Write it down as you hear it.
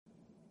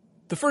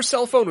The first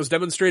cell phone was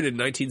demonstrated in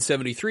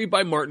 1973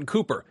 by Martin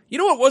Cooper. You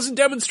know what wasn't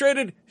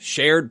demonstrated?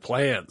 Shared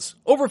plans.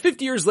 Over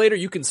 50 years later,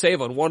 you can save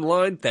on one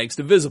line thanks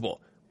to Visible.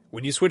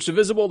 When you switch to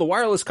Visible, the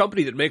wireless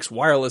company that makes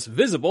wireless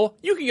visible,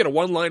 you can get a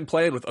one-line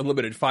plan with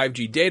unlimited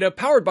 5G data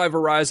powered by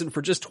Verizon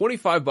for just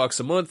 $25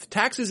 a month,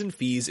 taxes and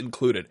fees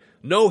included.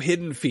 No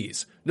hidden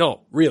fees.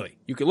 No, really.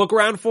 You can look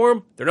around for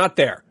them. They're not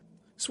there.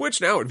 Switch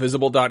now at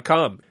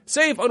Visible.com.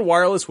 Save on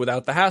wireless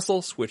without the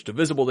hassle. Switch to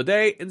Visible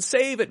today and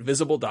save at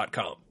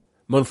Visible.com.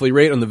 Monthly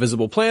rate on the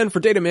Visible plan. For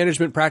data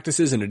management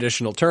practices and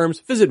additional terms,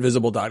 visit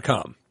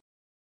Visible.com.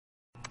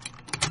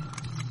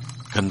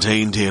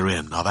 Contained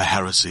herein are the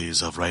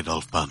heresies of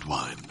Radolf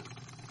Burntwine,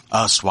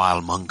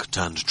 erstwhile monk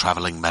turned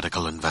traveling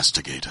medical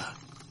investigator.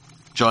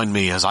 Join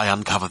me as I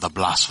uncover the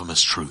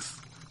blasphemous truth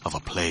of a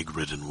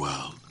plague-ridden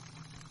world,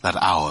 that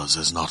ours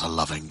is not a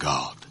loving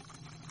God,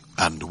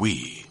 and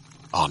we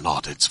are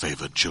not its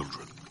favored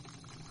children.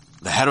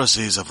 The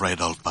heresies of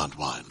Radolf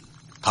Burntwine,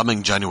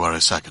 coming January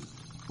 2nd,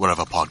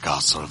 wherever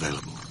podcasts are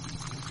available.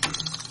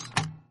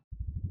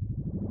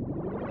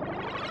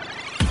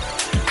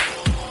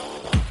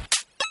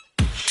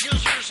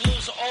 Users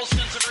lose all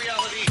sense of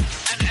reality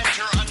and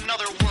enter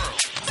another world.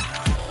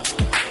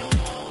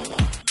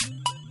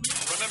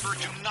 Remember,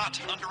 do not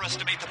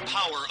underestimate the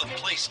power of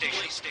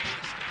PlayStation.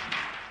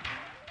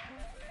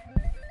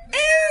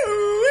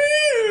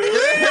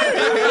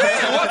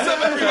 What's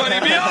up, everybody?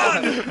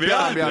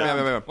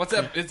 Beyond. What's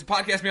up? It's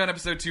Podcast Beyond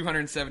episode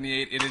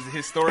 278. It is a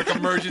historic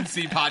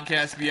emergency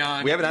Podcast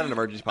Beyond. We haven't had an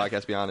emergency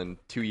podcast Beyond in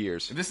 2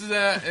 years. This is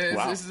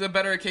a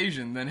better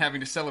occasion than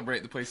having to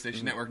celebrate the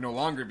PlayStation Network no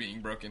longer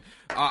being broken.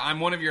 I'm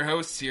one of your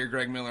hosts here,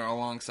 Greg Miller,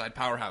 alongside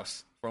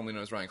Powerhouse, formerly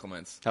known as Ryan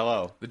Clements.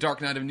 Hello. The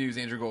Dark Knight of News,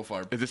 Andrew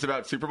Goldfarb. Is this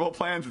about Super Bowl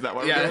plans? Is that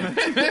what we're doing?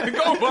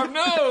 Goldfarb,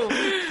 no!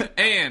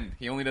 And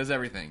he only does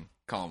everything.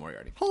 Colin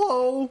Moriarty.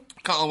 Hello.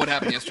 Colin, what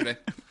happened yesterday?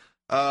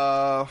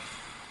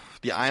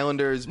 The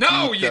Islanders.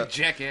 No, you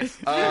jackass.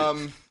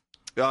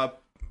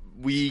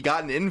 We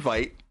got an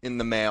invite in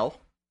the mail,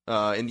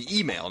 in the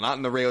email, not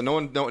in the rail.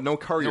 No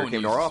courier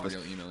came to our office.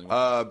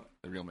 The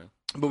real mail.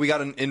 But we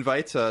got an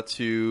invite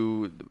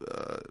to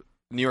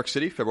New York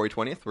City, February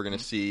 20th. We're going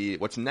to see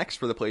what's next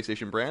for the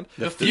PlayStation brand.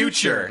 The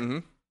future. Mm-hmm.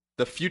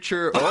 The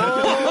future. Wrap it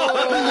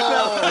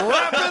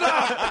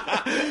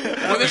up.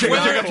 When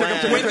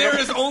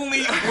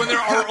there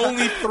are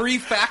only 3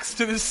 facts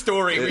to this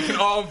story, we can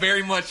all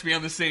very much be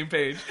on the same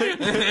page.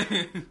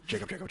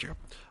 Jacob.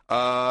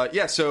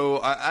 Yeah, so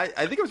I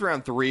think it was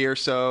around 3 or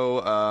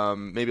so,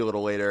 maybe a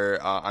little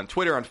later, on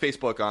Twitter, on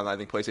Facebook, on, I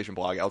think, PlayStation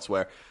Blog,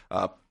 elsewhere.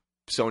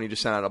 Sony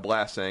just sent out a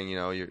blast saying,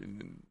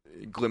 you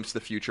glimpse the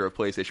future of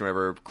PlayStation,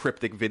 whatever,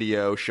 cryptic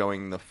video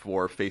showing the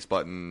 4 face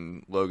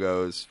button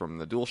logos from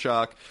the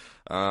DualShock.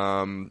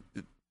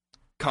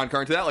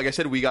 Concurrent to that, like I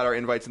said, we got our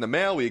invites in the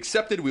mail. We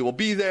accepted. We will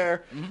be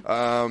there.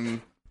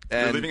 We're And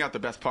leaving out the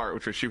best part,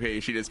 which was Shuhei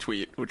Ishida's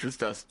tweet, which was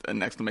just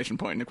an exclamation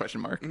point and a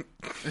question mark.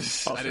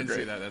 I didn't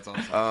see that. That's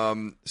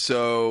awesome.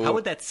 so How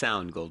would that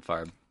sound,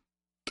 Goldfarb?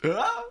 it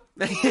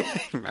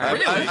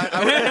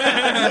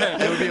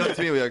would be like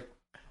to me, we'd be like,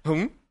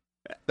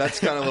 That's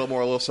kind of a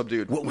little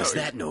subdued. What was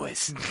that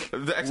noise?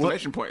 The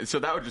exclamation point. So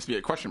that would just be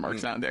a question mark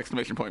sound. The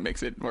exclamation point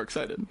makes it more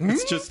excited.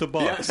 It's just a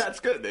box. Yeah, that's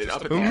good. They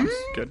up it down.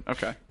 Good.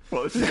 Okay.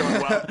 Well, this is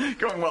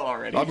going well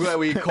already. I'm glad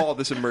we called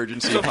this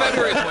emergency. So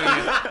February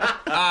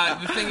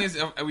 20th. The thing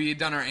is, we had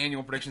done our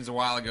annual predictions a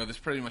while ago. This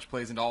pretty much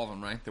plays into all of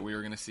them, right? That we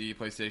were going to see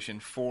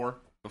PlayStation 4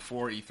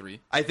 before E3.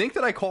 I think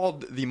that I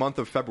called the month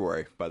of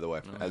February, by the way,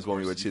 as when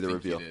we would see the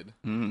reveal.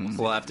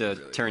 We'll have to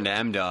turn to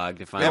M-Dog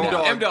to find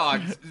out.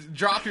 M-Dog,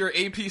 drop your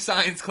AP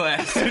Science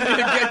class.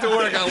 Get to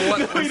work on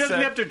what He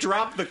doesn't have to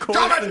drop the course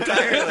Drop it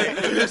entirely.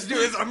 Just do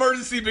his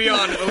emergency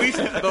beyond.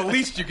 The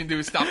least you can do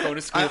is stop going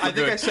to school. I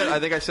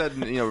think I said,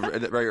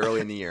 very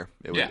early in the year,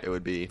 it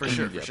would be for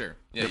sure.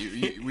 Yeah,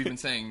 we've been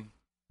saying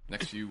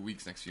next few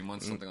weeks, next few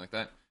months, something like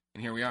that,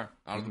 and here we are,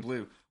 out of the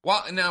blue.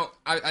 Well, now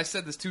I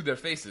said this to their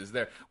faces.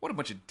 What a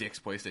bunch of dicks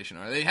PlayStation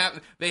are. They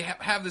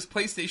have this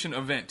PlayStation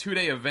event,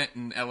 2-day event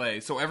in LA.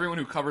 So everyone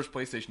who covers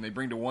PlayStation, they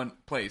bring to one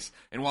place.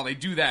 And while they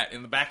do that,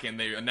 in the back end,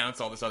 they announce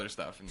all this other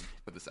stuff and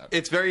put this out.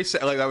 It's very,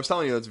 like I was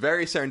telling you, it's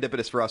very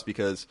serendipitous for us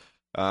because,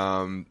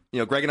 Greg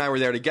and I were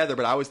there together,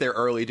 but I was there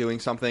early doing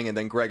something, and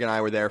then Greg and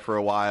I were there for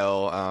a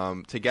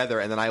while together,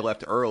 and then I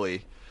left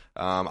early.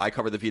 I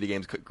covered the Vita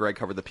games. Greg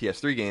covered the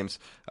PS3 games.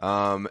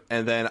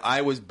 And then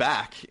I was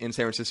back in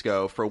San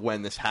Francisco for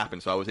when this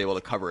happened, so I was able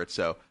to cover it.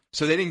 So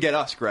they didn't get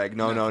us, Greg.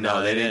 No,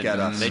 they didn't get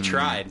us. They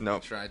tried. No,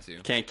 They tried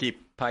to. Can't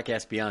keep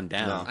Podcast Beyond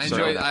down. No. I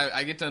enjoy it.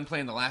 I get done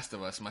playing The Last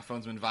of Us. My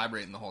phone's been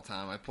vibrating the whole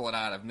time. I pull it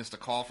out. I've missed a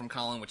call from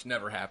Colin, which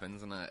never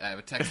happens, and I have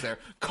a text there.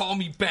 Call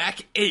me back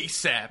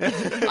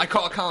ASAP. I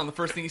call Colin. The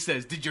first thing he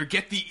says, "Did you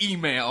get the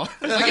email?"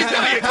 I'm like,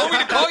 you told me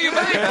to call you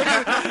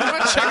back. I'm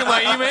not checking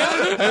my email.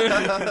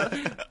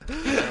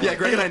 Yeah,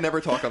 Greg and I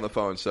never talk on the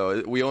phone,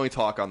 so we only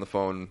talk on the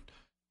phone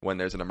when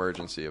there's an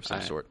emergency of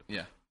some sort.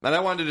 Yeah. And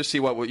I wanted to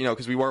see what,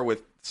 because we were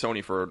with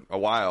Sony for a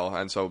while,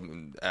 and so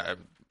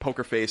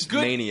poker face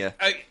Good, mania.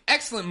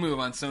 Excellent move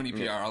on Sony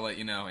PR. I'll let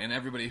you know, and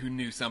everybody who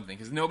knew something,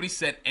 because nobody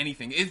said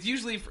anything. It's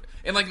usually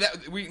and like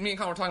that. Me and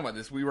Colin were talking about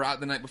this. We were out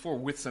the night before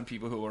with some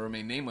people who will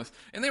remain nameless,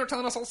 and they were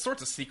telling us all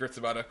sorts of secrets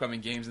about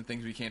upcoming games and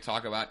things we can't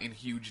talk about in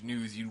huge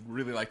news you'd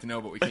really like to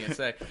know, but we can't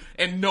say.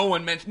 And no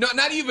one mentioned,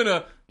 not even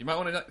you might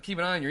want to keep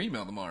an eye on your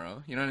email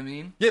tomorrow. You know what I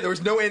mean? Yeah, there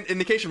was no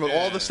indication of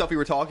all the stuff we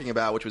were talking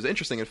about, which was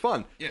interesting and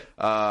fun.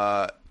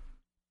 Yeah.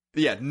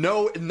 Yeah,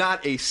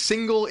 not a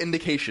single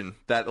indication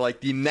that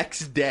like the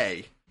next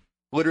day,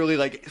 literally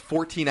like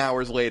 14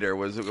 hours later,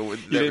 was you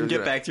didn't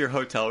get back to your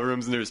hotel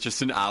rooms and there was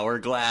just an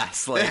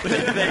hourglass. Like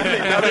that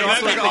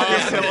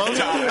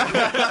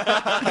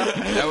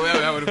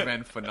would have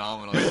been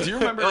phenomenal. Do you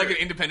remember like an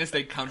Independence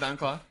Day countdown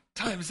clock?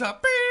 Time's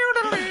up.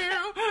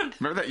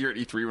 Remember that year at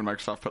E3 when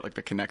Microsoft put like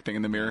the Kinect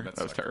in the mirror? That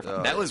was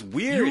terrifying. That was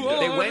weird.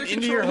 They went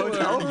into your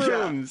hotel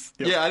rooms.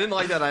 Yeah, I didn't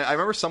like that. I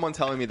remember someone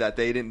telling me that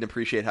they didn't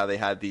appreciate how they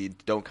had the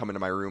 "don't come into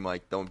my room,"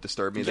 like "don't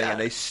disturb me" thing, and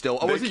they still.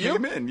 Oh, was it you?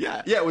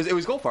 Yeah, it was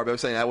Goldfarb. I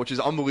was saying that, which is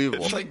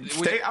unbelievable. It's like,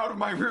 stay out of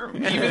my room.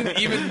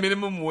 Even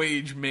minimum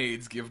wage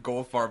maids give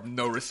Goldfarb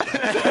no respect.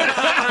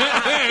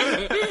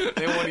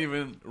 They won't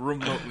even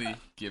remotely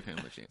give him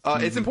a chance.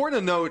 It's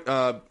important to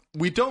note.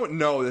 We don't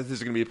know that this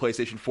is going to be a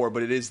PlayStation 4,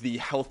 but it is the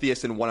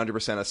healthiest and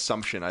 100%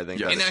 assumption, I think.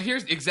 Yes. And now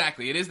here's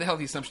exactly, it is the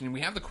healthy assumption, and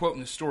we have the quote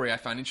in the story I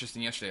found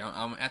interesting yesterday.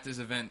 I'm at this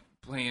event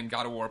playing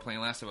God of War, playing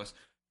Last of Us,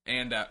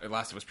 and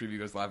Last of Us preview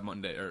goes live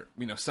Monday, or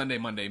Sunday,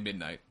 Monday,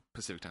 midnight,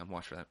 Pacific time.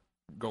 Watch for that.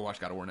 Go watch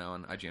God of War now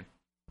on IGN.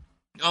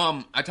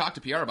 I talked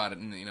to PR about it,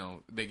 and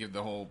they give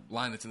the whole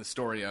line that's in the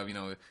story of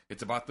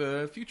it's about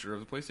the future of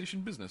the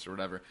PlayStation business or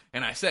whatever.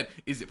 And I said,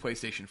 "Is it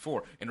PlayStation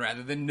 4?" And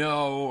rather than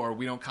no or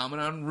we don't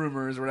comment on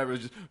rumors or whatever, it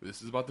was just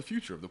this is about the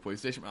future of the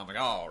PlayStation. I'm like,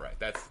 oh, all right,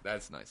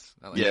 that's nice.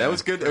 I like that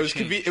was good. It was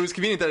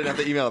convenient that I didn't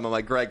have to email them. I'm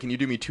like, Greg, can you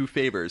do me two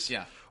favors?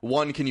 Yeah.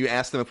 One, can you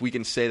ask them if we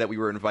can say that we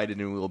were invited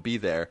and we will be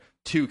there?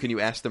 Two, can you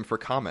ask them for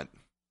comment?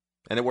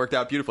 And it worked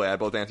out beautifully. I had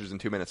both answers in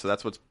 2 minutes, so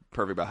that's what's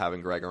perfect about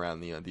having Greg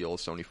around the old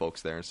Sony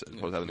folks there, instead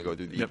of having to go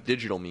through the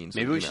digital means.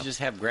 Maybe we should just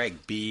have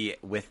Greg be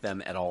with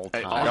them at all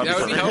times. That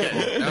would be helpful.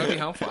 That would be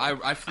helpful.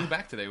 I flew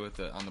back today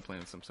on the plane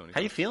with some Sony.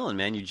 How you feeling,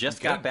 man? You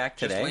just got back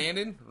today.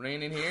 Just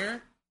landed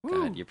here.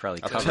 God, you're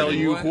probably covered. I'll tell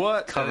you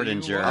what. Covered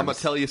in germs. I'm going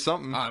to tell you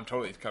something. Oh, I'm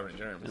totally covered in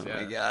germs. Oh, yeah.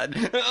 my God.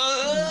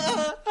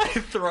 I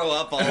throw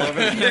up all over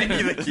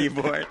the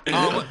keyboard.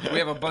 We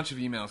have a bunch of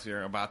emails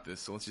here about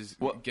this, so let's just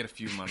get a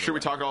few months. Should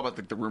we talk all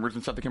about the rumors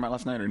and stuff that came out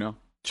last night, or no?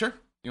 Sure.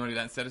 You want to do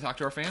that instead of talk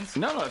to our fans?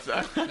 No, it's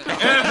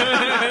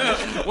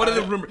What are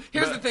the rumors?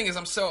 Here's the thing: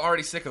 I'm so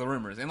already sick of the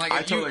rumors, and like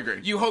I totally agree.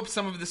 You hope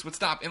some of this would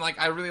stop, and like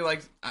I really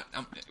like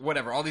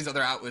whatever all these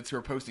other outlets who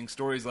are posting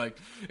stories like,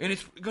 and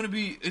it's going to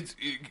be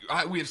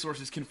we have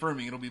sources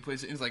confirming it'll be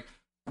placed. It's like,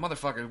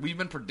 motherfucker, we've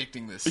been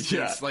predicting this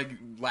since like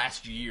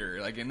last year.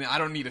 Like, and I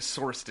don't need a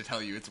source to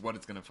tell you it's what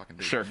it's going to fucking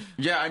be. Sure.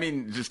 Yeah, I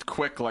mean, just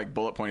quick like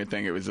bullet pointed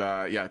thing. It was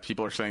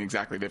people are saying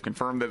exactly. They've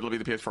confirmed that it'll be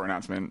the PS4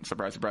 announcement.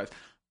 Surprise, surprise.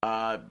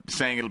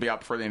 Saying it'll be out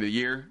before the end of the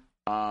year.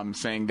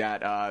 Saying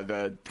that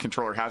the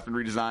controller has been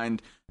redesigned,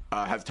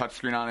 has a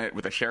touchscreen on it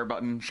with a share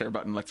button. Share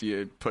button lets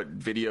you put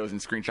videos and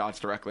screenshots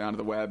directly onto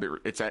the web.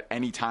 It's at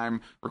any time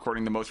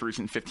recording the most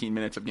recent 15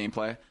 minutes of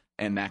gameplay,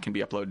 and that can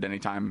be uploaded any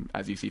time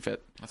as you see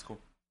fit. That's cool.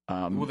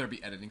 Will there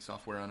be editing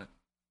software on it?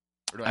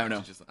 Or do I don't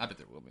know. I bet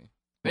there will be.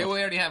 They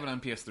already have it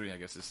on PS3, I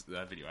guess, is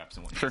video apps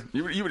and whatnot. Sure,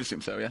 you would assume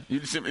so, yeah.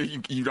 You assume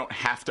you don't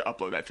have to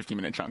upload that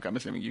 15-minute chunk. I'm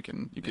assuming you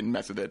can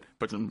mess with it,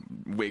 put some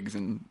wigs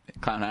and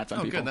clown hats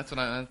on people. Good. That's what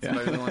I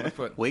really want to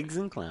put. Wigs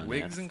and clown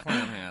hats and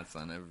clown hats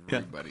on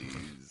everybody's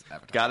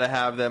avatar. Gotta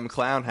have them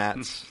clown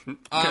hats.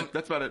 Okay,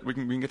 that's about it. We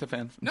can get to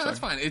fans. That's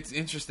fine. It's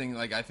interesting.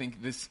 Like, I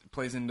think this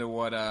plays into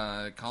what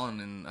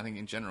Colin and I think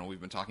in general we've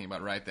been talking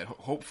about, right? That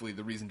hopefully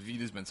the reason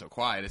Vita's been so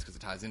quiet is because it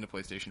ties into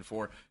PlayStation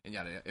 4, and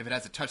if it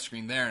has a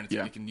touchscene there and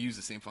it can use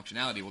the same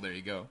functionality, well, there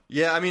you go.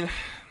 Yeah, I mean,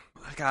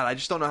 God, I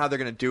just don't know how they're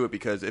going to do it,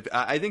 because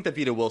I think that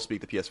Vita will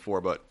speak the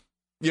PS4, but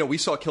we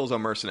saw Killzone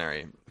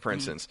Mercenary, for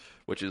instance,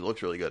 which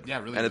looks really good.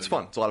 Yeah, really, and it's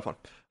fun. It's a lot of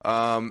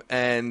fun.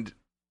 And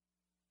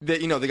the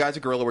guys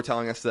at Guerrilla were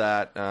telling us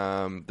that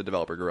the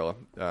developer Guerrilla,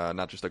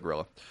 not just a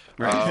gorilla.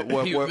 Right.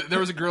 There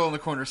was a girl in the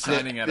corner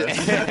signing at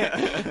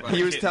us.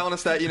 He was telling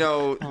us that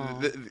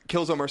the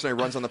Killzone Mercenary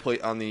runs on the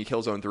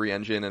Killzone 3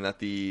 engine, and that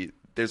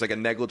there's like a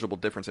negligible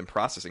difference in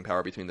processing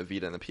power between the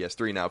Vita and the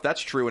PS3. Now, if that's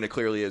true, and it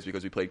clearly is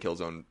because we played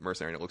Killzone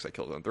Mercenary and it looks like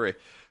Killzone 3,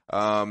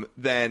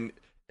 then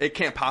it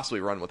can't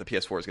possibly run what the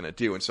PS4 is going to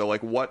do. And so,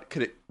 like, what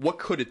could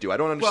it do? I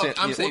don't understand.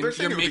 Well, I'm saying they're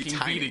you're making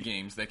tiny. Vita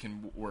games that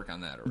can work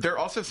on that. They're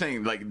also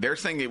saying, they're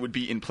saying it would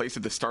be in place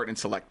of the start and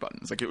select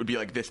buttons. Like, it would be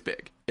like this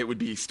big. It would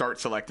be start,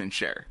 select, and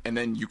share. And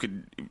then you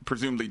could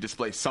presumably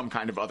display some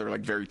kind of other, like,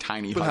 very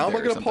tiny But how am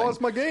I going to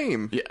pause my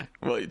game? Yeah.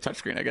 Well,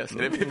 touchscreen, I guess.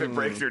 And if it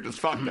breaks, you're just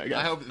fucked, I guess.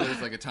 I hope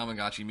there's, like, a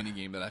Tamagotchi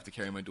minigame that I have to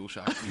carry my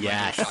DualShock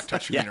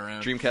touchscreen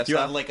around. Dreamcast You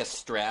style? have, like, a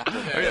strap. The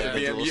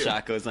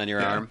DualShock goes on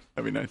your arm.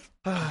 That'd be nice.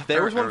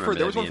 There was one for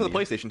the remember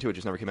PlayStation too. It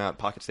just never came out.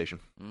 Pocket Station.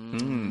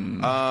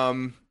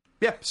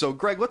 Yeah. So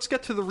Greg, let's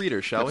get to the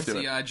readers, shall we?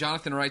 See,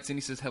 Jonathan writes in.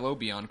 He says, "Hello,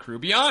 Beyond crew.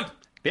 Beyond.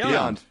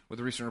 Beyond. With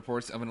the recent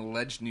reports of an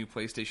alleged new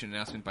PlayStation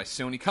announcement by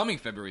Sony coming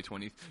February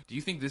 20th, do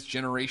you think this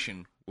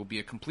generation will be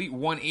a complete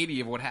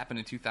 180 of what happened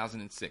in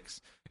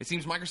 2006? It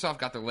seems Microsoft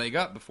got their leg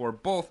up before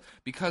both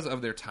because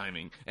of their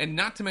timing, and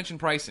not to mention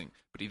pricing.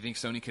 But do you think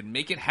Sony could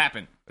make it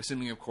happen,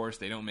 assuming, of course,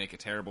 they don't make a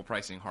terrible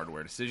pricing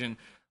hardware decision,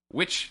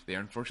 which they are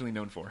unfortunately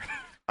known for?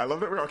 I love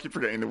that we all keep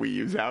forgetting the Wii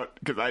U's out,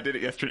 because I did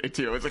it yesterday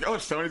too. I was like, oh,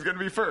 Sony's going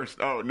to be first.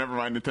 Oh, never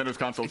mind, Nintendo's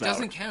console's It out.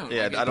 doesn't count.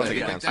 Yeah, I don't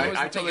think it counts. That was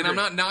I the totally thing, and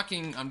I'm agree. not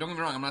knocking. Don't get me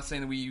wrong. I'm not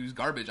saying the Wii U is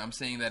garbage. I'm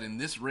saying that in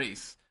this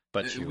race,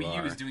 But the you Wii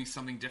U are. is doing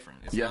something different.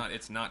 It's Yeah. not.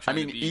 It's not trying I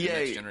mean, to be the EA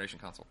next generation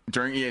console.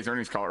 During EA's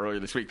earnings call earlier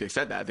this week, they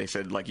said that. They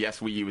said, like,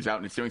 yes, Wii U is out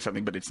and it's doing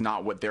something, but it's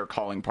not what they're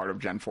calling part of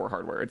Gen 4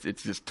 hardware.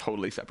 It's just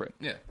totally separate.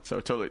 Yeah. So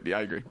totally, yeah,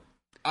 I agree.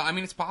 I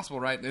mean, it's possible,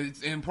 right?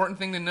 It's an important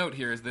thing to note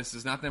here is this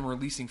is not them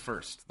releasing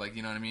first. Like,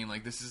 you know what I mean?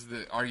 Like, this is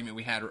the argument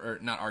we had, or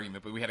not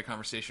argument, but we had a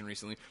conversation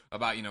recently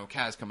about,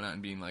 Kaz coming out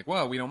and being like,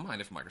 well, we don't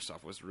mind if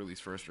Microsoft was to release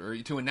first or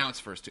to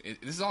announce first.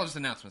 This is all just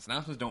announcements.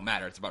 Announcements don't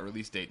matter. It's about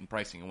release date and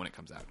pricing and when it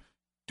comes out.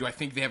 Do I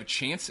think they have a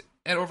chance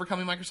at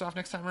overcoming Microsoft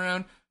next time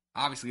around?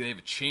 Obviously, they have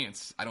a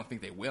chance. I don't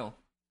think they will.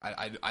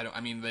 I don't.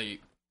 I mean,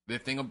 the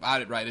thing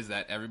about it, right, is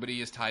that everybody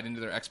is tied into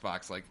their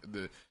Xbox. Like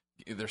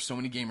there's so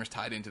many gamers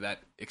tied into that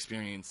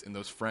experience and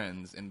those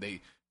friends, and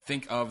they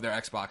think of their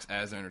Xbox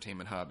as their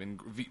entertainment hub. And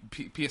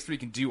PS3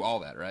 can do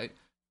all that, right?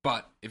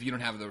 But if you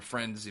don't have the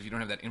friends, if you don't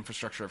have that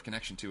infrastructure of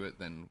connection to it,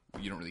 then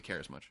you don't really care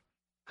as much.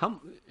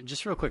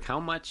 Just real quick, how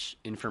much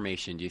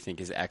information do you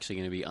think is actually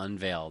going to be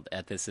unveiled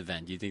at this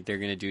event? Do you think they're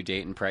going to do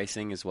date and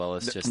pricing as well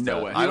as just...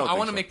 no way. I don't I think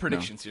want to so. make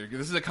predictions here.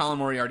 This is a Colin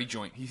Moriarty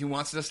joint. He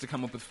wants us to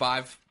come up with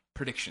 5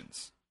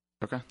 predictions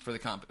Okay. for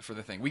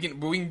the thing. We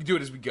can do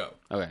it as we go.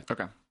 Okay.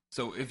 Okay.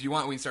 So if you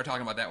want, we can start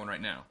talking about that one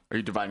right now. Are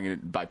you dividing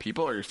it by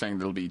people, or you're saying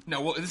there'll be... No,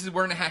 well,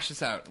 we're gonna hash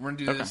this out. We're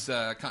gonna do this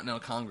Continental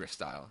Congress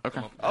style. Okay.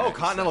 Come up with Oh, this,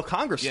 Continental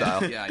Congress yeah,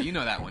 style. Yeah, you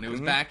know that one. It was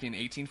back in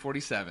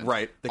 1847.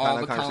 Right, the All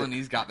Continental the Congress.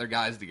 colonies got their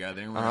guys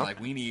together, and we were like,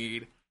 we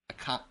need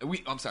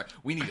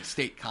we need a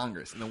state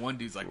Congress. And the one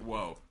dude's like,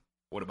 whoa,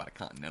 what about a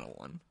continental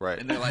one? Right.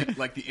 And they're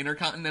like the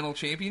Intercontinental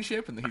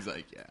Championship, and then he's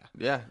like, yeah.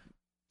 Yeah.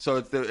 So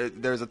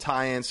there's a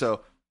tie-in.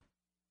 So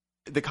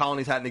the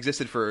colonies hadn't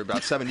existed for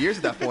about 7 years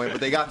at that point, but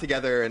they got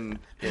together and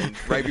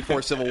right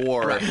before Civil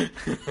War. Right.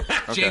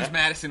 James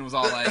Madison was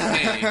all like,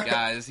 hey,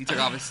 guys. He took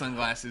off his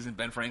sunglasses, and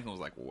Ben Franklin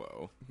was like,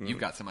 whoa, you've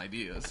got some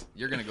ideas.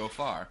 You're going to go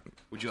far.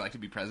 Would you like to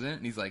be president?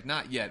 And he's like,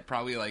 not yet.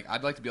 Probably like,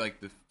 I'd like to be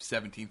like the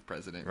 17th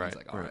president. And he's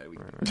like, all right.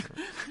 Right.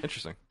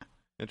 Interesting.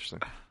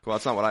 Well,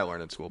 that's not what I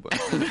learned in school, but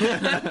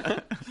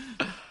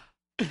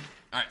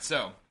All right,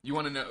 so you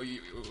want to know,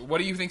 what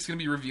do you think is going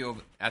to be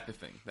revealed at the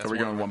thing? That's Are we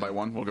what going we're one by doing.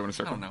 one? We'll go in a I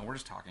circle. don't know. We're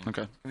just talking.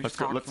 Okay. Can we Let's just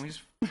go. talk? Let's- Can we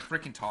just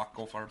freaking talk?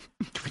 Go far.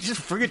 Can we just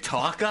friggin'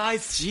 talk,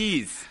 guys?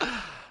 Jeez.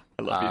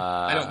 I love you.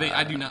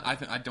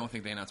 I don't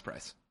think they announced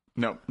price.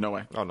 No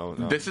way. Oh, no.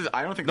 This is.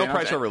 I don't think No they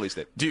price announced or release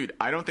date. Dude,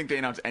 I don't think they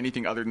announced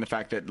anything other than the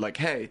fact that, like,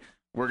 hey,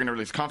 we're going to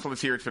release a console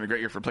this year. It's been a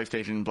great year for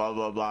PlayStation. Blah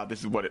blah blah. This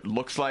is what it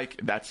looks like.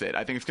 That's it.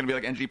 I think it's going to be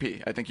like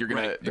NGP. I think you're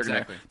gonna Right, they're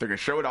exactly. gonna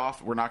show it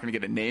off. We're not going to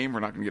get a name. We're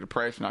not going to get a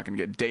price. We're not going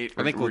to get a date.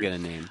 I think we'll get a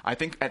name. I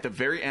think at the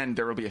very end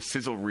there will be a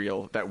sizzle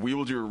reel that we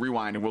will do a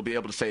rewind and we'll be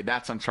able to say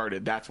that's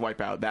Uncharted, that's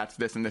Wipeout, that's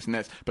this and this and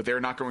this. But they're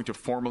not going to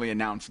formally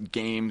announce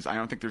games. I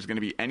don't think there's going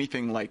to be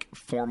anything like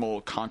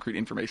formal, concrete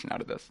information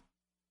out of this.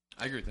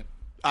 I agree with that.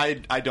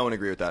 I don't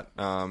agree with that.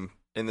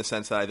 In the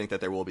sense that I think that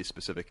there will be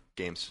specific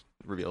games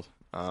revealed.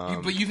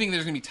 But you think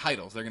there's going to be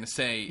titles? They're going to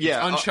say it's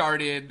Yeah,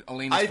 Uncharted,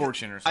 Elena's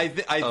Fortune, or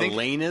something. I think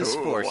Elena's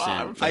Fortune.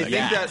 wow.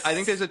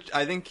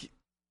 I think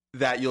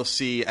that you'll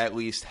see at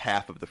least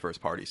half of the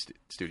first party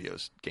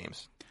studios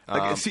games.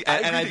 I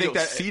think you'll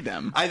see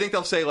them. I think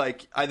they'll say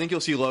I think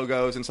you'll see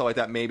logos and stuff like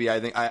that. Maybe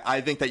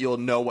I think that you'll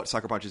know what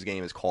Sucker Punch's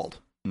game is called.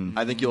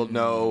 I think you'll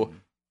know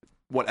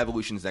what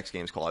Evolution's next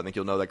game is called. I think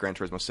you'll know that Gran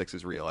Turismo 6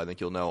 is real. I think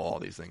you'll know all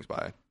these things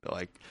by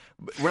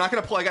we're not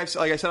going to play. Like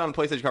I said on the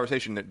PlayStation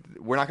conversation,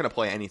 we're not going to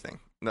play anything.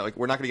 We're not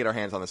going to get our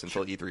hands on this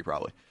until E3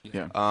 probably.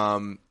 Yeah.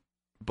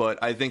 But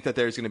I think that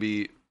there's going to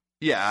be.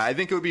 Yeah, I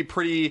think it would be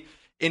pretty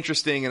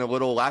interesting and a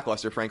little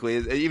lackluster, frankly,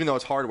 even though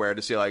it's hardware,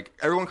 to see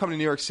everyone come to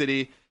New York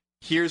City.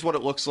 Here's what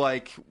it looks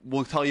like.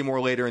 We'll tell you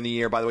more later in the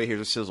year. By the way,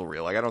 here's a sizzle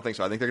reel. I don't think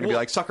so. I think they're going to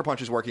be Sucker Punch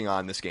is working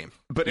on this game.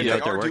 But if Yeah, they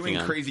they're are working doing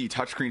on. crazy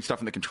touchscreen stuff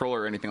in the controller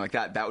or anything like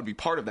that, that would be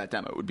part of that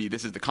demo. It would be,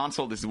 this is the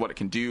console, this is what it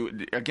can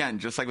do. Again,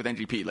 just like with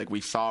NGP,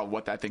 we saw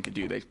what that thing could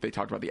do. They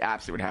talked about the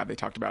apps it would have. They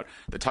talked about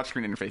the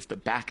touchscreen interface, the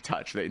back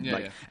touch,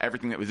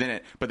 everything that was in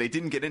it. But they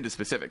didn't get into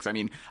specifics. I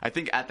mean, I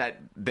think at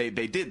that, they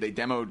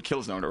demoed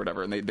Killzone or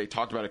whatever, and they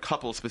talked about a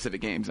couple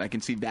specific games, and I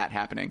can see that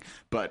happening.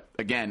 But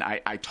again,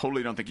 I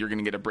totally don't think you're going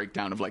to get a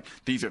breakdown of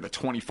these are the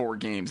 24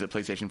 games at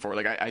PlayStation 4.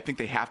 I think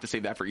they have to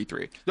save that for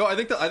E3. No, I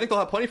think they'll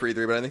have plenty for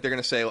E3, but I think they're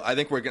going to say. I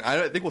think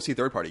we'll see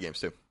third party games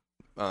too.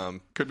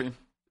 Could be.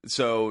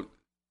 So,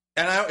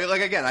 and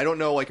I don't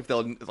know if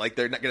they'll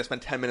they're not going to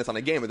spend 10 minutes on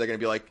a game, but they're going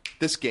to be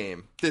this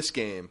game,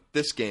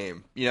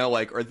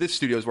 or this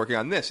studio is working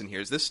on this, and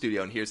here's this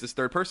studio, and here's this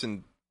third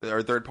person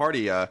or third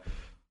party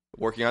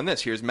working on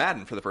this. Here's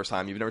Madden for the first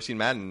time. You've never seen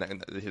Madden.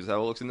 And here's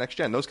how it looks in next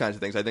gen. Those kinds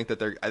of things. I think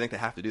they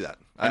have to do that.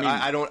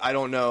 I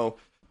don't know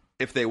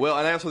if they will,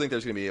 and I also think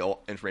there's going to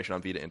be information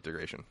on Vita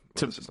integration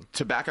with the system.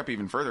 To back up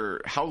even further,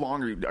 how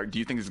long do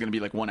you think is going to be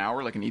like 1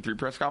 hour, like an E3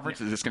 press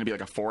conference? Is this going to be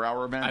like a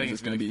 4-hour event? I think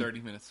it's going to be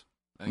 30 minutes.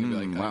 I think, I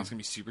think wow. it's going to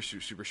be super,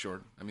 super, super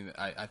short. I mean,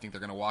 I think they're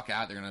going to walk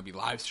out. They're going to be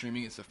live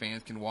streaming it so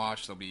fans can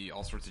watch. There'll be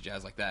all sorts of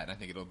jazz like that. And I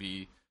think it'll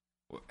be,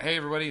 hey,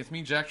 everybody, it's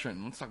me, Jack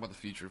Trenton. Let's talk about the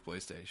future of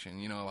PlayStation.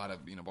 You know, a lot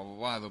of, blah, blah,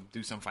 blah. They'll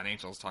do some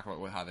financials, talk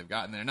about how they've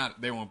gotten there.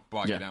 They won't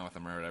bog you down with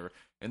them or whatever.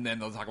 And then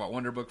they'll talk about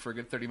Wonder Book for a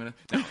good 30 minutes.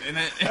 No, and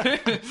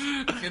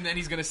then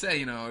he's going to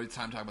say, it's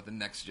time to talk about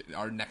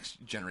our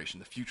next generation,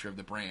 the future of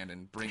the brand,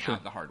 and bring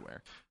out the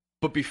hardware.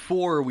 But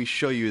before we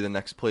show you the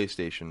next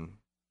PlayStation,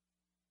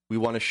 we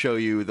want to show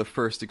you the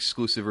first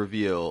exclusive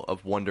reveal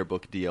of Wonder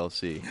Book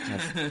DLC.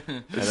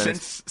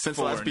 Since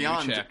the last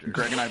Beyond,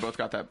 Greg and I both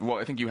got that. Well,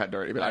 I think you had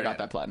already, but I got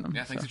that platinum.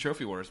 Yeah, thanks to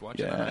Trophy Wars. Watch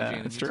it on IGN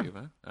and that's YouTube. true.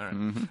 Huh? All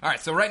right. All right,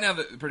 so right now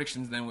the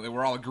predictions then that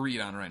we're all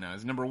agreed on right now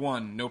is number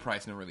 1, no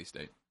price, no release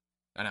date.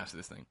 Announced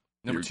this thing.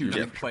 Number 2,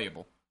 nothing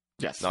playable.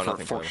 Yes, no,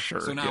 nothing for playable.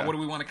 sure. So now what do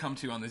we want to come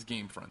to on this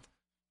game front?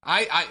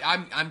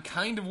 I'm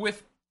kind of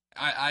with...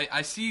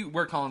 I see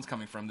where Colin's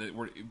coming from. That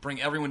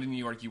bring everyone to New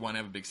York, you want to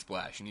have a big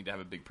splash. You need to have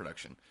a big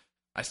production.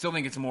 I still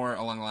think it's more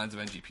along the lines of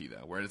NGP,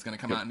 though, where it's going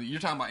to come out. And you're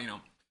talking about,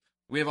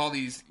 we have all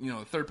these,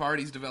 third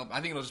parties develop. I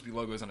think it'll just be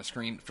logos on a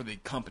screen for the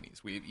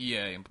companies. We have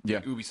EA and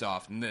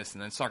Ubisoft and this,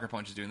 and then Sucker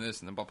Punch is doing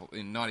this, and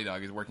then Naughty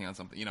Dog is working on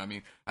something.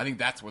 I think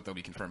that's what they'll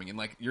be confirming. And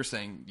like you're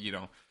saying,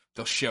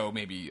 they'll show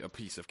maybe a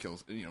piece of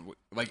kills,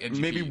 like NGP.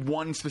 Maybe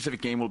one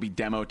specific game will be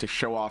demoed to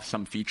show off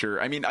some feature.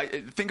 I mean,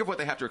 think of what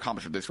they have to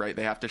accomplish with this, right?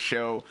 They have to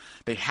show,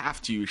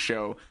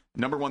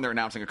 number 1, they're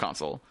announcing a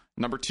console.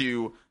 Number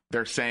 2,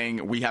 they're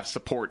saying we have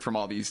support from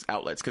all these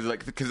outlets.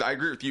 Because I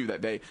agree with you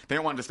that they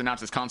don't want to just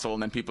announce this console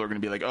and then people are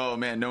going to be like, oh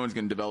man, no one's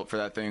going to develop for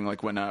that thing,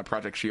 like when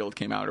Project Shield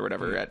came out or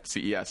whatever at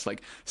CES.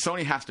 Like,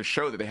 Sony has to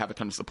show that they have a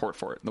ton of support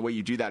for it. And the way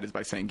you do that is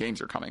by saying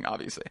games are coming,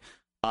 obviously.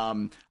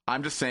 I'm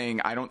just saying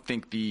I don't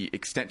think the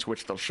extent to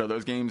which they'll show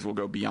those games will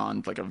go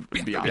beyond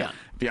beyond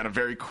a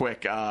very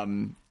quick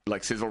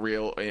like sizzle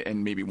reel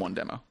and maybe one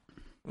demo.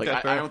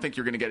 Like I don't think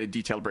you're going to get a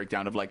detailed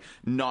breakdown of like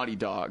Naughty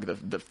Dog,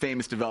 the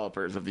famous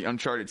developers of the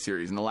Uncharted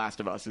series, and The Last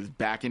of Us is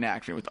back in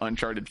action with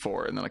Uncharted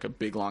 4, and then like a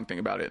big long thing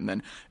about it, and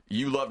then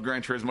you loved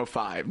Gran Turismo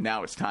 5,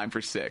 now it's time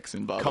for 6,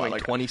 and blah blah. Coming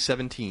like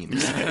 2017.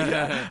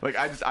 Like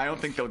I don't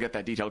think they'll get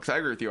that detail because I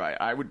agree with you.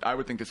 I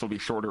would think this will be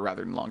shorter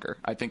rather than longer.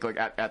 I think like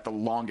at the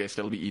longest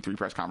it'll be E3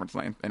 press conference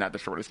length, and at the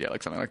shortest,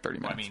 like something like 30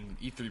 minutes. Well, I mean,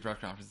 E3 press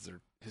conferences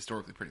are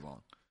historically pretty long.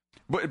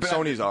 But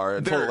Sony's are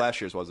until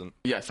last year's wasn't.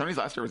 Yeah, Sony's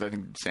last year was I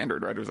think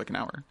standard, right? It was like an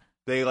hour.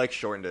 They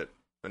shortened it,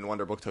 and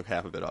Wonder Book took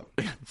half of it up.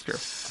 That's true.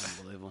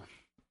 Unbelievable.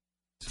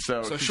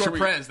 So short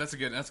prez, that's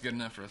good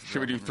enough for us.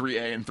 Should we do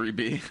 3A and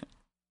 3B?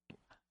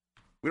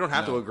 We don't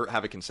have to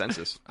have a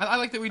consensus. I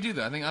like that we do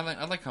that.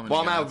 I like coming.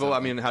 Well,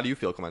 I mean, how do you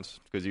feel, Clemens?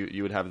 Because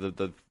you would have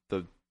the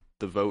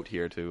vote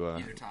here to.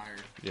 Either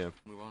tired. Yeah.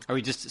 Move on. Are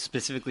we just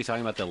specifically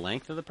talking about the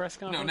length of the press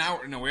conference?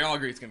 No, we all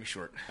agree it's going to be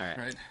short. All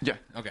right. Yeah.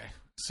 Okay.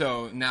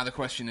 So now the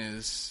question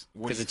is,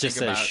 because it just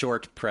says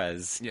short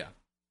prez. Yeah.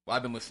 Well,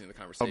 I've been listening to the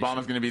conversation.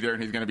 Obama's going to be there,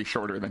 and he's going to be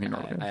shorter than he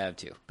normally is. I have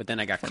too. But then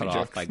I got cut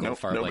off by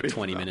Goldfarb like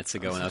 20 minutes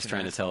ago when I was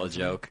trying to tell a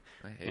joke.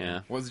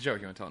 What was the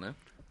joke? You want to tell now?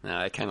 No,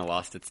 I kind of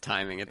lost its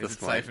timing at this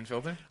point. Siphon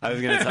filter? I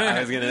was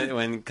gonna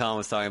when Colin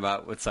was talking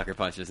about what Sucker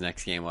Punch's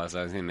next game was,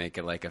 I was gonna make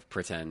it like a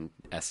pretend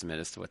estimate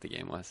as to what the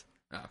game was.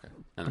 Oh, okay.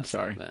 I'm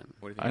sorry.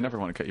 I never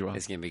want to cut you off.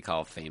 It's gonna be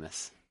called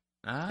Famous.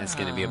 It's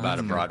going to be about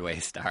a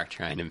Broadway star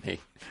trying to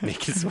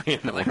make his way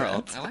in the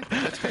world. I like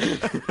that. That's great.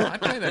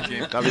 I'd play that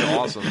game. That'd be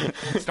awesome.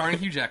 Starring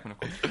Hugh Jackman, of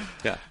course.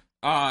 Yeah.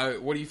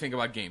 What do you think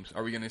about games?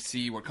 Are we going to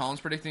see what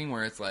Colin's predicting,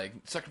 where it's like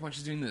Sucker Punch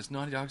is doing this,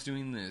 Naughty Dog's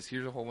doing this?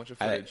 Here's a whole bunch of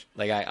footage.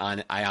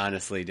 I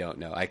honestly don't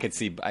know. I could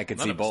see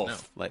both. Know.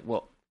 Like,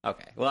 well,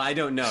 okay. Well, I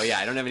don't know. Yeah,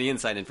 I don't have any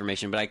inside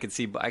information, but I could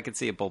see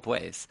it both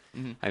ways.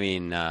 Mm-hmm. I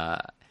mean.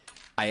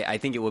 I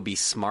think it would be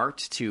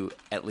smart to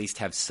at least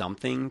have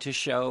something to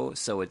show,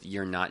 so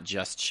you're not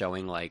just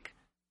showing like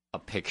a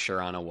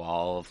picture on a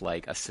wall of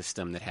like a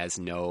system that has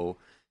no,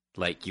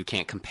 like, you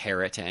can't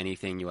compare it to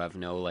anything. You have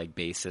no like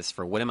basis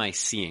for what am I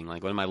seeing,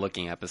 like what am I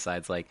looking at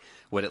besides like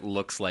what it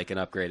looks like an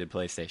upgraded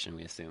PlayStation,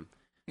 we assume.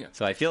 Yeah.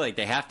 So I feel like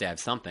they have to have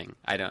something.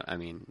 But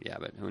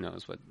who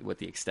knows what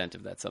the extent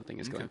of that something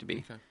is going to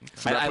be. Okay.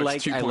 So I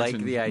like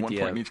the idea. 1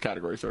 point in each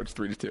category, so it's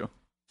 3-2.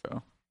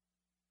 So.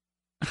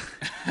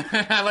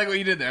 I like what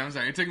you did there. I'm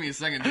sorry. It took me a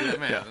second to do that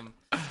math. Yeah.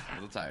 I'm a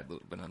little tired,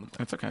 but on the plane.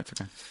 It's okay. It's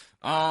okay.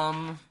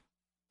 I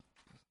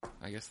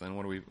guess then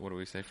what do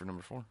we say for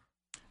number 4?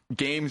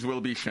 Games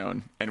will be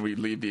shown, and we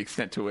leave the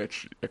extent to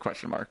which a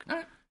question mark. All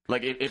right.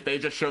 Like if they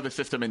just show the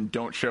system and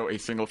don't show a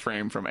single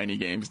frame from any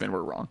games, then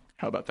we're wrong.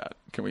 How about that?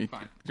 Do we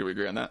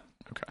agree on that?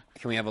 Okay.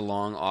 Can we have a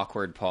long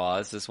awkward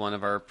pause as one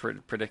of our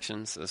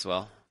predictions as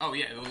well? Oh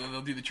yeah,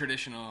 they'll do the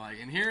traditional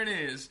like, and here it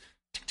is.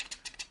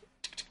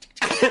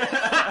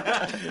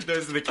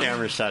 Those are the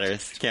camera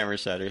shutters. Camera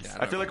shutters.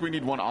 I feel like we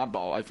need one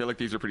oddball. I feel like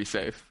these are pretty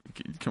safe.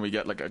 Can we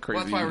get like a crazy?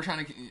 Well, that's why we're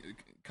trying to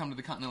come to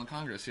the Continental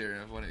Congress here.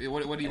 What do you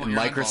want? Your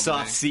oddball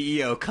Microsoft to be?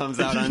 CEO comes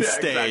out on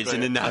stage exactly.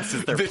 and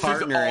announces they're This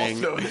partnering.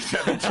 is also a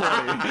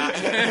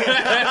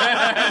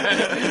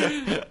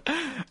 720.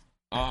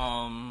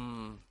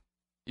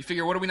 You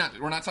figure we're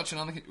not touching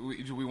on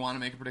do we want to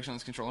make a prediction on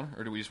this controller,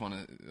 or do we just want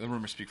to the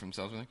rumors speak for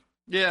themselves? I think.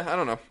 Yeah, I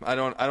don't know. I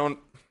don't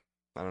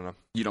know.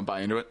 You don't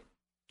buy into it?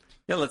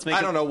 Yeah, let's make.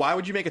 I don't know. Why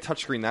would you make a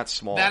touchscreen that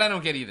small? That I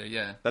don't get either.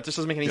 Yeah. That just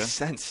doesn't make any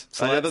sense.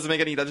 So that doesn't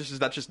make any. That's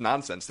just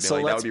nonsense to me. So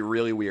Like, that let's- would be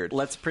really weird.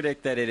 Let's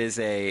predict that it is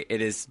an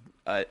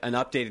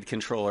updated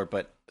controller,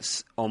 but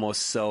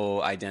almost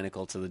so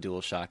identical to the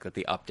DualShock that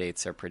the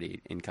updates are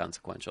pretty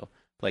inconsequential.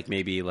 Like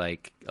maybe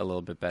like a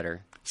little bit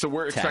better. So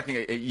we're Tech. expecting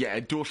a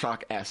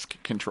DualShock-esque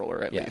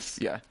controller at Yes.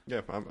 least. Yeah,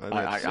 Yeah,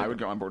 I would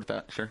go on board with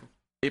that. Sure,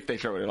 if they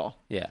show it at all.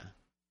 Yeah.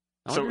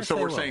 I So wonder if they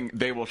we're will. saying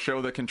they will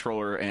show the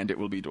controller and it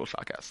will be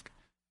DualShock-esque.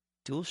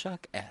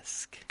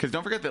 DualShock-esque. Because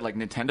don't forget that like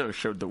Nintendo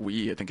showed the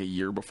Wii, I think a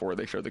year before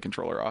they showed the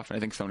controller off, and I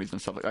think Sony's done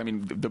stuff like. I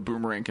mean, the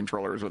boomerang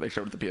controller is what they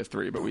showed at the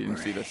PS3, but we didn't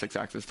see the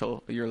 6-axis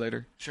till a year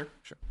later. Sure.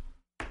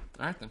 All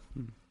right then.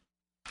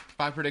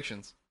 5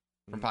 predictions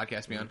from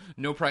Podcast Beyond.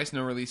 No price,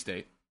 no release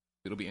date.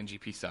 It'll be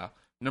NGP style.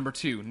 Number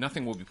 2,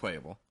 nothing will be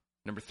playable.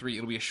 Number 3,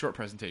 it'll be a short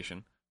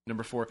presentation.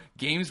 Number 4,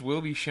 games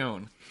will be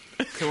shown.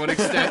 To what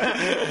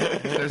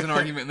extent? There's an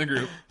argument in the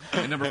group.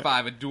 And number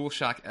 5, a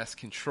DualShock-esque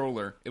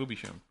controller. It'll be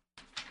shown.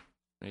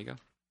 There you go.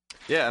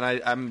 Yeah,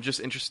 and I'm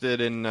just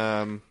interested in.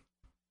 I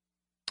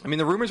mean,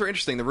 the rumors are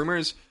interesting. The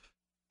rumors,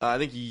 I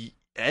think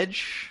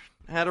Edge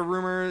had a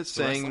rumor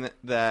saying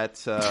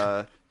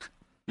that.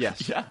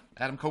 Yes. Yeah,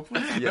 Adam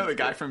Copeland? yeah, the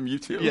guy from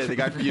YouTube. Yeah, the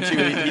guy from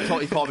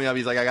YouTube. He called me up.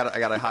 He's like, I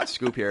got a hot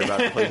scoop here about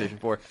the PlayStation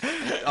 4.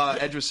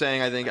 Edge was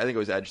saying, I think it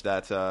was Edge,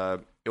 that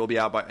it will be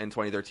out in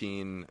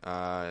 2013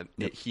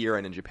 here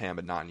and in Japan,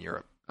 but not in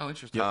Europe. Oh,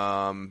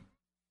 interesting.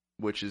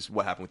 Which is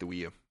what happened with the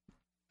Wii U.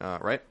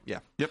 Right? Yeah.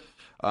 Yep.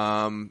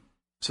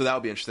 So that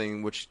would be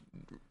interesting, which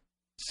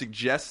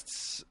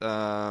suggests they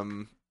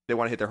want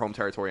to hit their home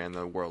territory and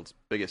the world's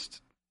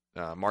biggest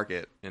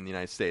market in the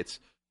United States,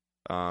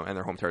 and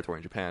their home territory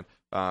in Japan.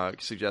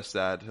 Suggests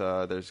that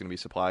there's going to be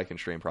supply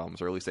constraint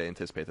problems, or at least they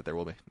anticipate that there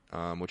will be,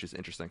 which is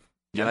interesting.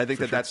 Yeah, and I think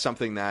for that sure. that's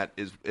something that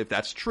is, if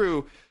that's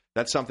true,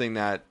 that's something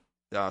that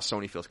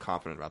Sony feels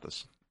confident about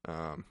this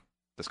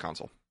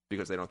console,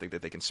 because they don't think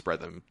that they can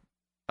spread them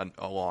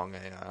along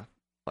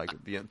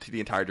the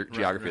entire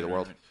geography of the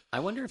world. Right. I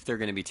wonder if they're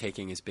going to be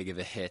taking as big of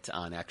a hit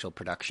on actual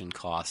production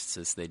costs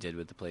as they did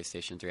with the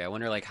PlayStation 3. I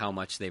wonder like how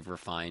much they've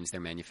refined their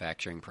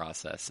manufacturing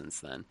process since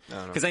then.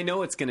 Because I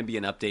know it's going to be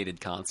an updated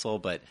console,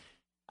 but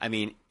I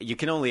mean, you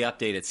can only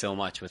update it so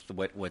much with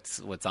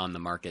what's on the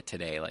market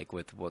today, like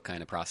with what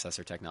kind of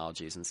processor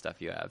technologies and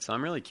stuff you have. So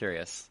I'm really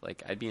curious.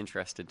 Like, I'd be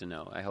interested to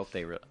know. I hope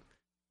they.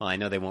 Well, I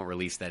know they won't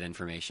release that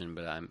information,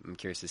 but I'm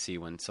curious to see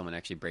when someone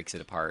actually breaks it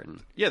apart and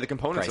Yeah, the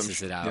components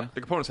prices it out. The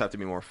components have to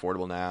be more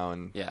affordable now,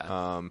 and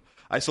Yeah.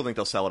 I still think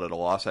they'll sell it at a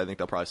loss. I think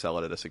they'll probably sell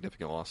it at a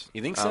significant loss.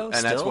 You think so? And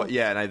that's Still? what.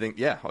 Yeah, and I think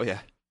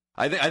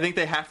I think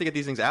they have to get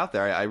these things out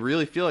there. I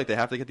really feel like they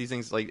have to get these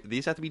things. Like,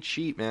 these have to be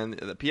cheap, man.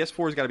 The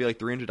PS4 has got to be like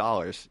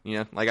 $300. You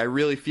know, like, I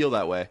really feel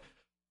that way.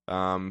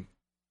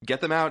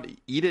 Get them out,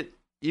 eat it,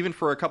 even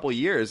for a couple of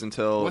years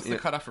until. What's the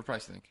cutoff for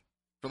price, I think?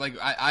 For like,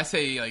 I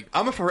say like.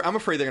 I'm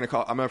afraid they're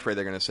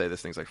gonna say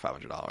this thing's like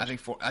 $500. I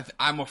think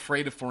I'm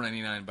afraid of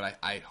 $499, but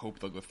I hope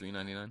they'll go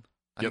 $399.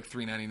 I think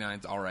 $399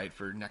 is all right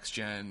for next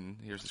gen.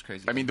 Here's this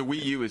crazy. I mean, the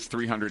Wii U is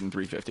 $300 and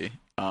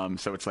 $350.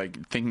 So it's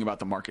like thinking about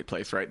the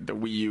marketplace, right? The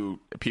Wii U,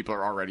 people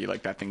are already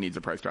like, that thing needs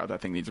a price drop.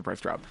 That thing needs a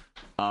price drop.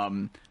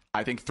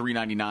 I think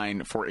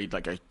 $399 for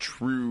a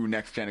true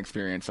next gen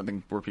experience,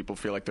 something where people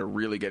feel like they're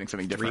really getting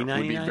something different,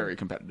 would be $399? very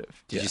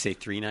competitive. Did you say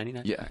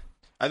 $399? Yeah.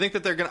 I think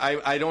that they're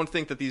gonna. I don't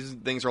think that these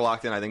things are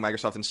locked in. I think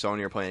Microsoft and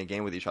Sony are playing a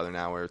game with each other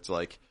now, where it's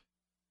like,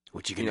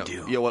 What you gonna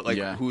do? You know what? Like,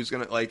 Yeah. who's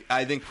gonna like?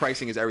 I think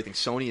pricing is everything.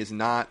 Sony is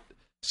not.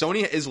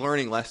 Sony is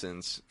learning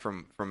lessons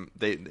from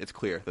they. It's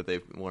clear that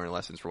they've learned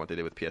lessons from what they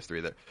did with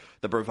PS3. That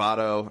the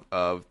bravado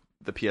of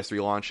the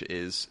PS3 launch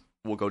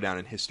will go down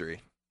in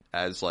history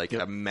as like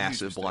a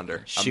massive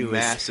blunder,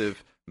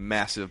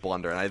 massive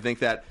blunder. And I think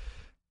that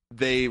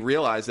they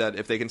realize that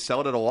if they can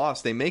sell it at a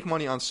loss, they make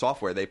money on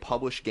software. They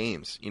publish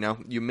games. You know,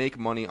 you make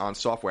money on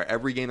software.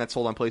 Every game that's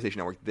sold on PlayStation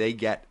Network, they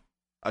get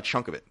a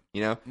chunk of it.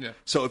 You know,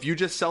 So if you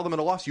just sell them at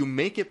a loss, you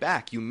make it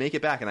back.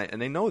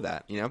 And they know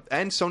that. You know,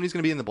 and Sony's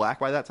going to be in the black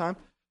by that time.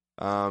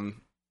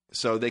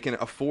 So they can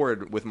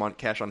afford with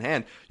cash on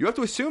hand. You have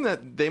to assume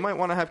that they might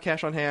want to have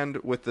cash on hand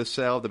with the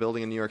sale of the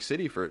building in New York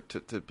City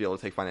to be able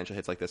to take financial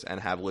hits like this and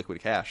have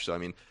liquid cash. So I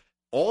mean,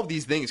 all of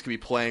these things could be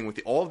playing with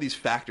all of these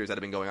factors that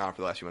have been going on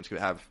for the last few months could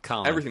have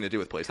everything to do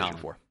with PlayStation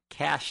 4.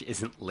 Cash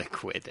isn't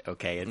liquid,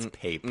 okay? It's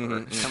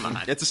paper. Come on.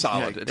 It's a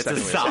solid. It's a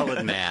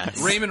solid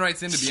mass. Raymond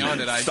writes into Beyond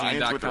at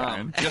Science with IGN.com,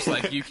 Ryan. just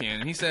like you can.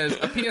 And he says,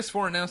 a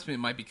PS4 announcement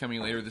might be coming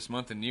later this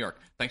month in New York.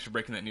 Thanks for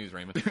breaking that news,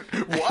 Raymond.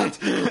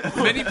 What?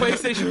 Many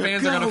PlayStation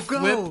fans are going to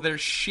flip their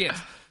shit.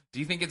 Do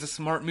you think it's a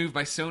smart move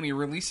by Sony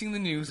releasing the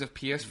news of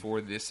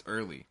PS4 this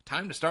early?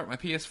 Time to start my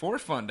PS4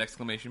 fund! !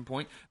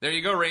 There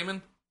you go,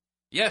 Raymond.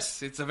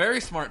 Yes, it's a very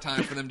smart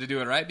time for them to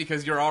do it, right?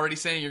 Because you're already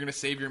saying you're going to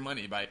save your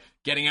money by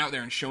getting out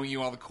there and showing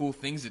you all the cool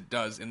things it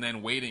does, and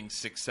then waiting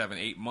 6, 7,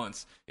 8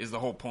 months is the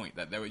whole point.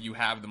 That you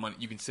have the money,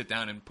 you can sit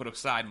down and put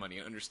aside money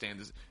and understand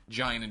this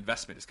giant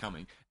investment is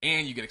coming,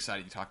 and you get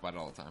excited. You talk about it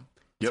all the time.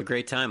 It's a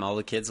great time. All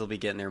the kids will be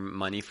getting their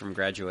money from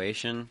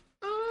graduation.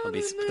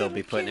 They'll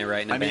be putting it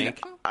right in the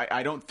bank.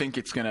 I don't think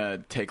it's going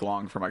to take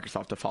long for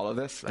Microsoft to follow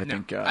this. I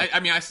think.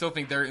 I still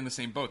think they're in the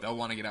same boat. They'll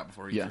want to get out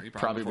before E3. Yeah,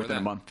 probably within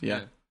a month.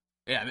 Yeah.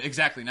 Yeah,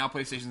 exactly. Now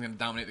PlayStation's going to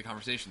dominate the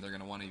conversation. They're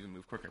going to want to even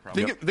move quicker,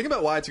 probably. Think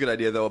about why it's a good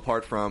idea, though,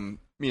 apart from,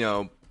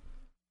 they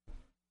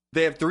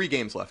have 3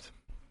 games left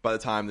by the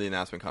time the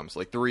announcement comes.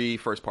 Like 3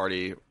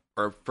 first-party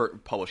or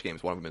published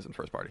games. One of them isn't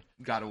first-party.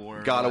 God of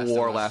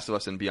War, Last of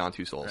Us, and Beyond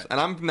Two Souls. Right. And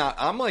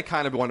I'm like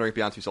kind of wondering if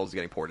Beyond Two Souls is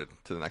getting ported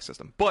to the next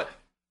system. But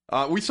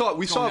we saw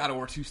God of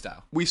War 2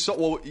 style. I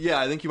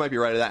think you might be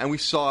right at that. And when we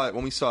saw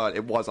it,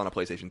 it was on a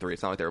PlayStation 3.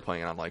 It's not like they were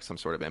playing it on like some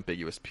sort of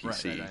ambiguous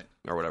PC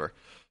or whatever.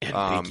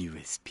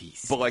 Ambiguous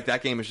PC. But like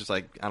that game is just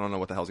like, I don't know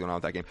what the hell's going on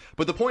with that game.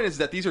 But the point is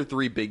that these are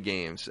 3 big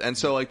games, and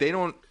so like I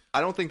don't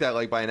think that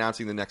like by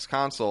announcing the next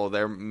console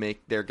they're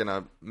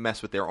gonna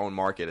mess with their own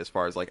market as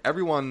far as like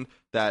everyone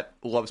that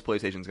loves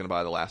PlayStation is gonna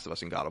buy The Last of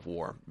Us and God of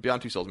War.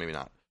 Beyond Two Souls maybe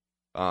not.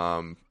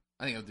 I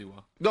think it'll do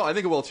well. No, I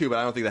think it will too, but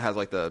I don't think that has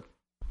like the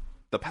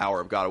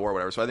power of God of War or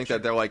whatever. So I think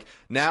that they're like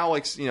now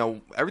like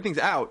everything's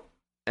out.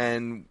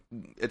 And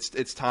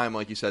it's time,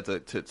 like you said,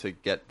 to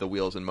get the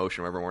wheels in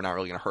motion. Remember, we're not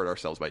really going to hurt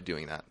ourselves by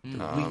doing that.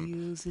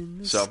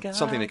 So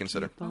something to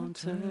consider.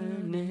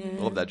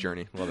 Love that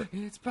journey. Love it.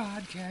 It's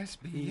podcast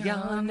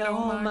beyond.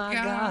 Oh my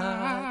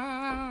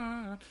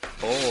god!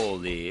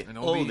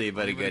 Oldie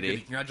but a goodie.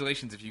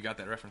 Congratulations if you got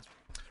that reference.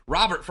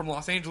 Robert from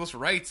Los Angeles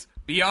writes,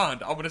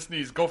 Beyond. I'm going to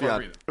sneeze. Go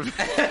for it.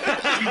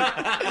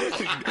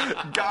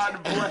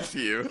 God bless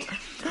you.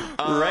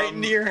 Right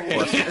into your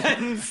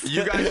hands.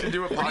 You guys should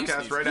do a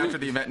podcast right after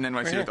the event in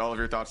NYC with all of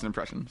your thoughts and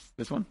impressions.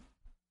 This one?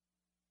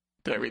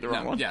 Did I read the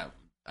wrong one? Yeah.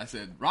 I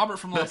said, Robert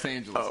from Los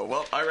Angeles. Oh,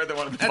 well, I read the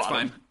one at the That's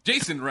bottom. Fine.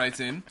 Jason writes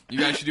in, you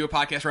guys should do a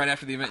podcast right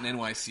after the event in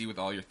NYC with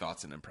all your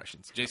thoughts and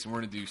impressions. Jason, we're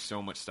going to do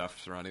so much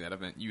stuff surrounding that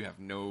event. You have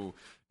no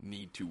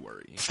need to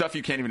worry. Stuff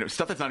you can't even know.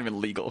 Stuff that's not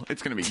even legal.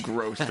 It's going to be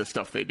gross, the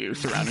stuff they do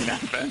surrounding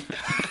that event.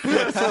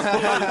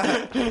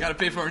 Got to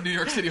pay for a New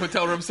York City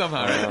hotel room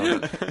somehow,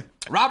 right?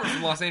 Robert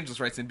from Los Angeles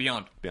writes in,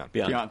 Beyond.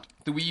 Beyond.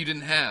 The Wii U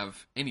didn't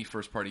have any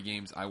first-party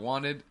games I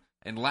wanted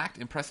and lacked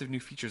impressive new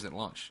features at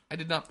launch. I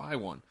did not buy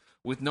one.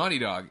 With Naughty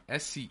Dog,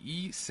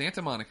 SCE,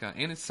 Santa Monica,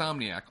 and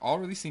Insomniac all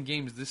releasing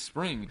games this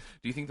spring,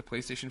 do you think the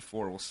PlayStation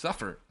 4 will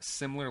suffer a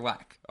similar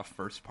lack of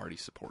first-party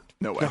support?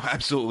 No way. No,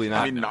 absolutely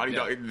not. I mean, Naughty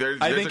Dog.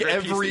 I think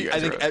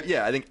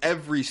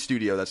every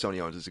studio that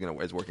Sony owns is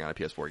working on a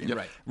PS4 game. Yep.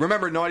 Right.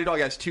 Remember, Naughty Dog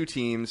has 2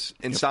 teams.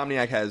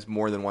 Insomniac has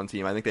more than one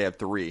team. I think they have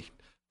 3.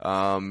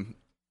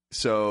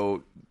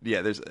 So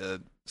yeah, there's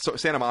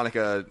Santa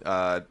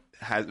Monica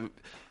has.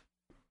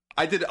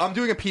 I'm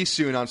doing a piece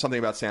soon on something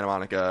about Santa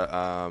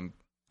Monica.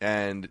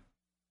 And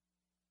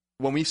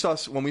when we saw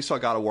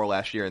God of War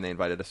last year and they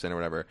invited us in or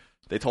whatever,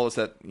 they told us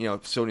that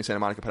Sony Santa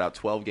Monica put out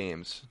 12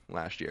 games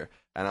last year,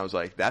 and I was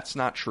like, that's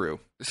not true.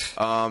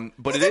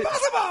 But it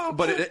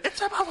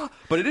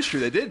is true.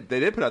 They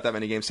did put out that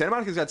many games. Santa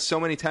Monica's got so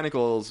many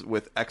tentacles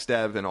with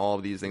XDev and all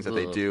of these things that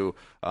they do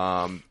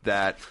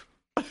that.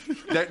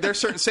 There's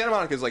certain Santa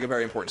Monica is like a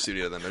very important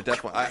studio to them. They're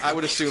definitely. I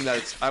would assume that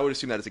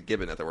it's a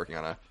given that they're working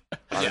on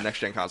a next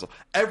gen console.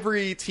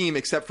 Every team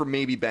except for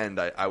maybe Bend,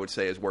 I would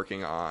say, is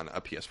working on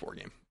a PS4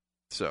 game.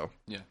 So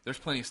yeah, there's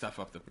plenty of stuff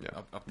up the.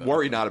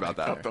 Worry not about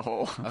that. Up the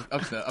hole.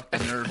 Up the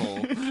nerd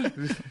hole.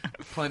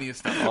 Plenty of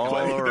stuff.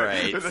 All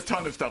right. There's a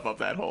ton of stuff up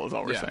that hole. Is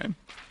all we're saying.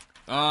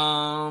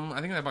 I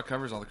think that about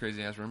covers all the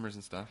crazy ass rumors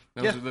and stuff.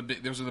 Those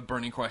are the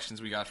burning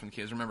questions we got from the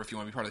kids. Remember, if you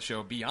want to be part of the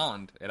show,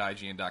 Beyond at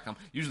IGN.com.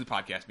 Usually,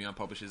 podcast Beyond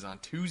publishes on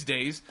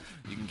Tuesdays.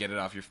 You can get it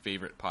off your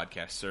favorite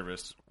podcast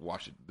service.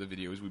 Watch the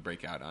videos we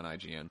break out on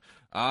IGN.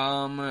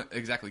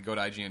 Exactly. Go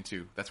to IGN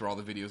too. That's where all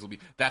the videos will be.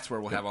 That's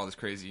where we'll have all this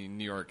crazy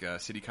New York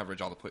City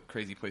coverage, all the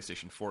crazy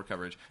PlayStation 4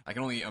 coverage. I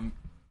can only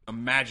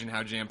imagine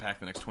how jam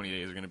packed the next 20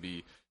 days are going to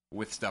be,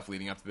 with stuff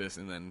leading up to this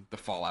and then the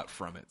fallout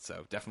from it.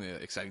 So definitely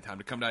an exciting time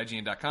to come to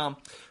IGN.com.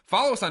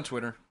 Follow us on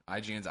Twitter.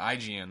 IGN's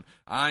IGN.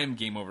 I'm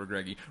Game Over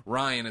Greggy.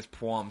 Ryan is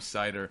Pwam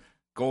Cider.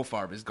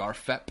 Golfarb is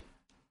Garfep.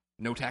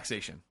 No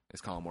Taxation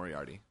is Colin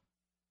Moriarty.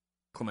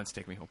 Clements,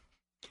 take me home.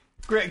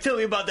 Greg, tell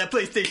me about that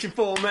PlayStation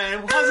 4,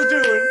 man. How's it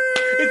doing?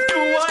 It's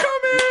doing what?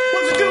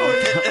 What's it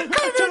doing?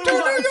 Coming to New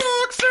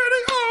York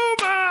City. Oh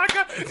my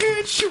God.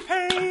 It's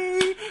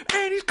Shuhei.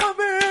 And he's coming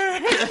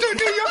to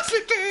New York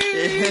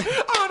City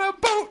on a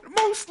boat.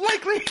 Most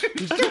likely.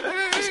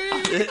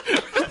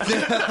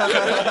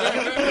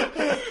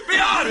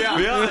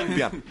 Beyond.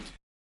 Yeah.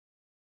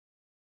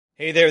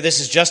 Hey there, this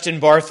is Justin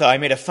Bartha. I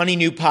made a funny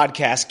new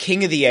podcast,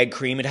 King of the Egg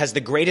Cream. It has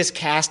the greatest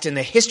cast in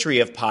the history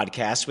of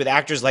podcasts with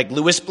actors like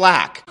Louis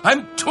Black,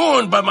 I'm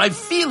torn by my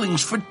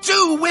feelings for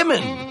two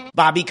women.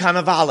 Bobby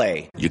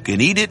Cannavale, You can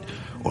eat it,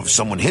 or if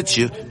someone hits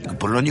you, you can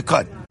put it on your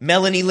cut.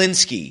 Melanie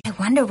Linsky, I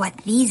wonder what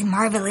these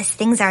marvelous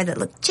things are that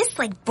look just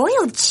like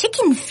boiled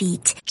chicken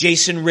feet.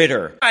 Jason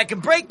Ritter, I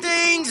can break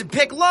things and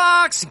pick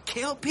locks and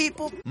kill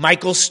people.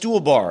 Michael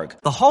Stuhlbarg,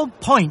 The whole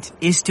point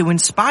is to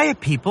inspire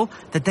people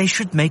that they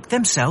should make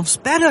themselves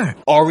better.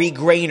 Ari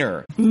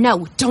Grainer,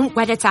 No, don't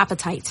whet its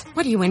appetite.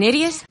 What are you, an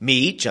idiot?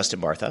 me, Justin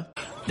Bartha,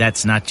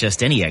 That's not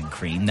just any egg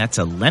cream, that's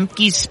a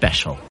Lemke's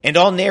special. and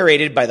all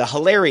narrated by the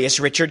hilarious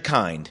Richard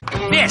Kind.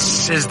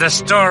 This is the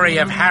story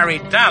of Harry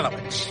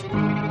Dalowitz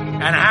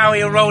and how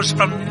he rose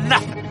from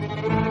nothing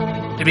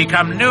to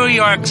become New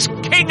York's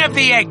King of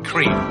the Egg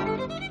Cream.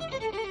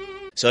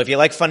 So if you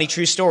like funny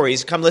true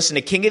stories, come listen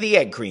to King of the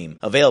Egg Cream,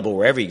 available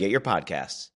wherever you get your podcasts.